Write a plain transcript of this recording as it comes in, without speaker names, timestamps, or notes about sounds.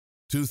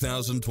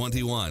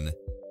2021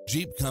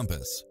 Jeep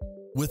Compass.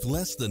 With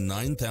less than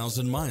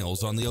 9,000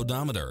 miles on the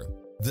odometer,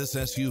 this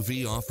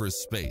SUV offers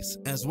space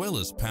as well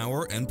as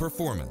power and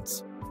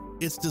performance.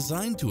 It's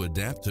designed to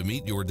adapt to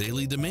meet your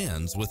daily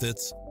demands with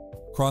its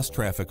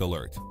cross-traffic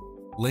alert,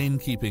 lane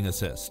keeping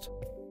assist,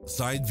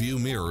 side view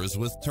mirrors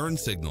with turn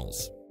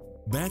signals,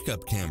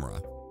 backup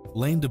camera,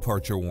 lane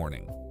departure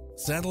warning,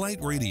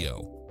 satellite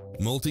radio,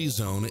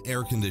 multi-zone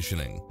air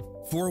conditioning,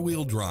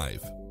 four-wheel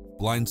drive,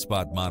 blind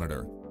spot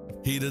monitor,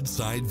 heated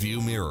side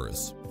view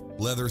mirrors,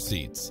 leather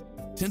seats,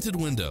 tinted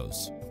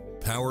windows,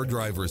 power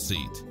driver's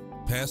seat,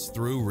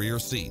 pass-through rear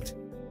seat,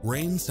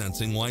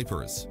 rain-sensing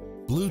wipers,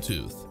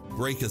 Bluetooth,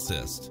 brake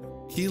assist,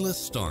 keyless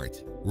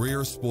start,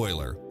 rear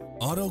spoiler,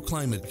 auto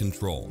climate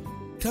control.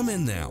 Come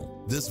in now.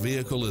 This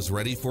vehicle is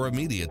ready for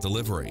immediate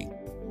delivery.